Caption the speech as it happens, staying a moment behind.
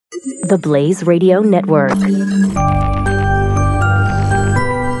The Blaze Radio Network.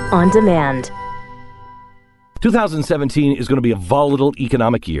 On demand. 2017 is going to be a volatile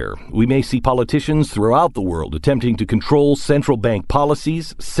economic year. We may see politicians throughout the world attempting to control central bank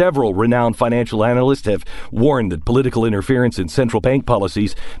policies. Several renowned financial analysts have warned that political interference in central bank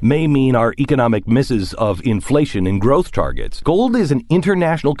policies may mean our economic misses of inflation and growth targets. Gold is an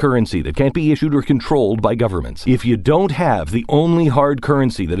international currency that can't be issued or controlled by governments. If you don't have the only hard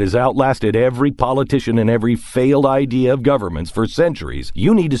currency that has outlasted every politician and every failed idea of governments for centuries,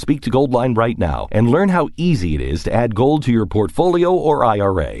 you need to speak to Goldline right now and learn how easy it is to add gold to your portfolio or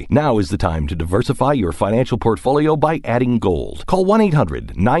IRA. Now is the time to diversify your financial portfolio by adding gold. Call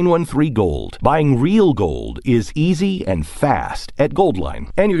 1-800-913-GOLD. Buying real gold is easy and fast at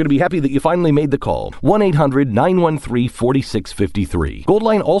Goldline. And you're going to be happy that you finally made the call. 1-800-913-4653.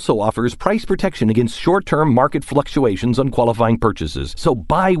 Goldline also offers price protection against short-term market fluctuations on qualifying purchases. So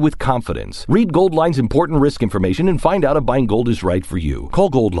buy with confidence. Read Goldline's important risk information and find out if buying gold is right for you. Call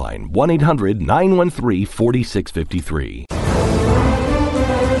Goldline 1-800-913-4653.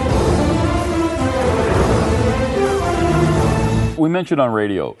 We mentioned on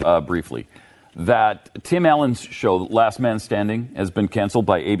radio briefly that Tim Allen's show, Last Man Standing, has been canceled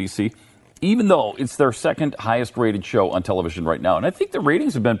by ABC, even though it's their second highest rated show on television right now. And I think the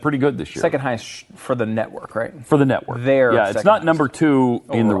ratings have been pretty good this year. Second highest for the network, right? For the network. Yeah, it's not number two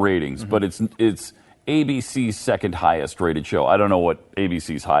in the overall ratings, but it's ABC's second highest rated show. I don't know what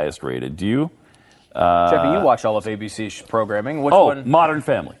ABC's highest rated. Do you? Jeffy, you watch all of ABC's programming. Which one? Modern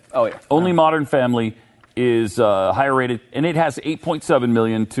Family. Oh, yeah. Only Modern Family is higher rated, and it has 8.7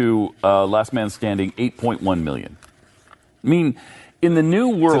 million to Last Man Standing 8.1 million. I mean, in the new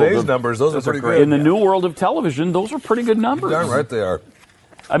world, today's numbers, those are pretty good. In the new world of television, those are pretty good numbers. Darn right they are.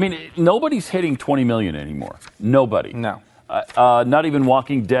 I mean, nobody's hitting 20 million anymore. Nobody. No. Not even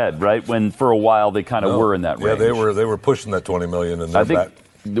Walking Dead, right? When for a while they kind of were in that range. Yeah, they were pushing that 20 million, and I think.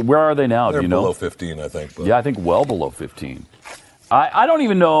 Where are they now? They're do you know? Below 15, I think. But. Yeah, I think well below 15. I don't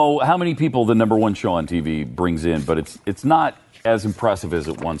even know how many people the number one show on TV brings in, but it's not as impressive as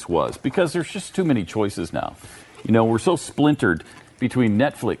it once was because there's just too many choices now. You know, we're so splintered between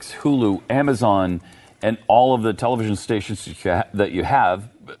Netflix, Hulu, Amazon, and all of the television stations that you have.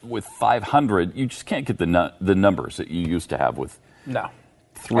 With 500, you just can't get the numbers that you used to have with. No.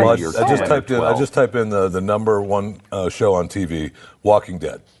 I just typed in the number one show on TV, Walking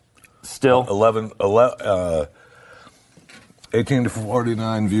Dead. Still 18 to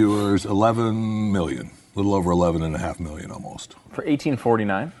 49 viewers, 11 million, a little over 11.5 million almost. For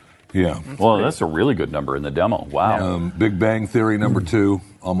 1849? Yeah. That's a really good number in the demo. Wow. Big Bang Theory number 2,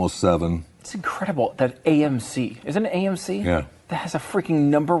 almost 7. It's incredible that AMC, isn't it AMC? Yeah. That has a freaking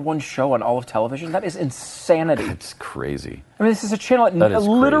number one show on all of television. That is insanity. It's crazy. I mean, this is a channel that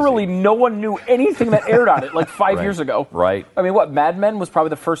literally no one knew anything that aired on it like 5 years ago. Right. I mean, what, Mad Men was probably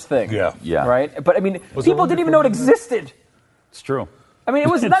the first thing. Yeah. Right? But I mean, people didn't even know it existed. It's true. I mean, it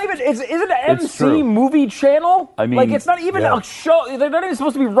was not even, is it an MC movie channel? I mean, like, it's not even a show. They're not even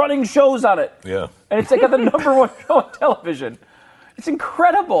supposed to be running shows on it. Yeah. And it's like got the number one show on television. It's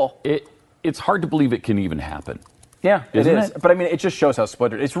incredible. It's hard to believe it can even happen. Yeah, Isn't it is. But I mean, it just shows how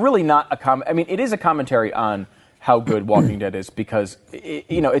splintered. It's really not a I mean, it is a commentary on how good Walking Dead is because,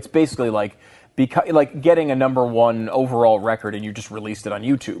 it's basically like getting a number one overall record and you just released it on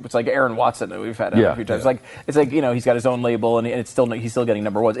YouTube. It's like Aaron Watson that we've had a few times. Yeah. It's like he's got his own label and he's still getting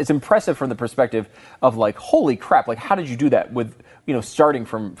number ones. It's impressive from the perspective of like, holy crap! Like, how did you do that with starting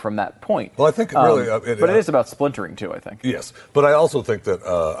from that point? Well, I think really, but it is about splintering too. I think. Yes, but I also think that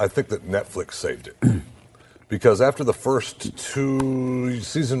Netflix saved it. Because after the first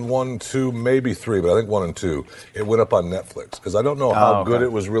season 1, 2, maybe 3, but I think 1 and 2, it went up on Netflix. Because I don't know how good it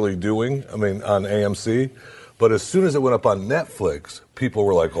was really doing, on AMC. But as soon as it went up on Netflix, people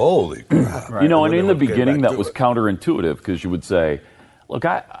were like, holy crap. Right. And in the beginning that was counterintuitive because you would say, look,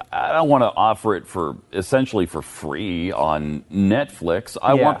 I don't want to offer it essentially for free on Netflix.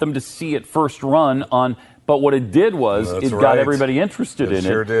 I want them to see it first run on... But what it did was got everybody interested in it.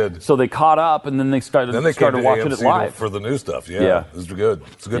 Sure did. So they caught up, and then they started watching it live for the new stuff. Yeah, it was good.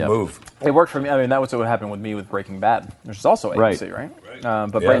 It's a good move. It worked for me. I mean, that was what happened with me with Breaking Bad, which is also AMC, right?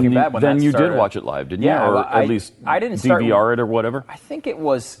 But Breaking Bad, when you did watch it live, didn't you? Or at least I didn't DVR it or whatever. I think it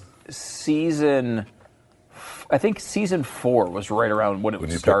was season 4 was right around when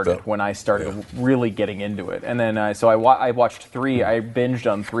it started, when I started really getting into it. And then I watched 3, I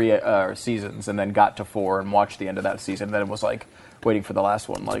binged on 3 seasons and then got to 4 and watched the end of that season. And then it was like waiting for the last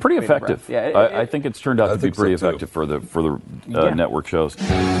one. Like, it's pretty effective. Yeah, I think it's turned out to be pretty effective for the network shows.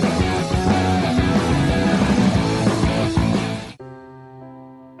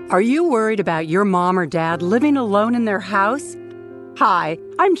 Are you worried about your mom or dad living alone in their house? Hi,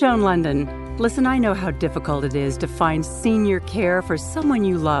 I'm Joan London. Listen, I know how difficult it is to find senior care for someone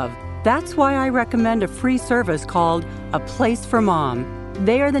you love. That's why I recommend a free service called A Place for Mom.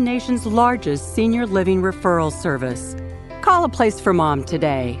 They are the nation's largest senior living referral service. Call A Place for Mom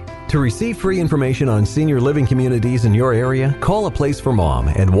today. To receive free information on senior living communities in your area, call A Place for Mom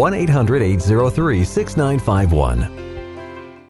at 1-800-803-6951.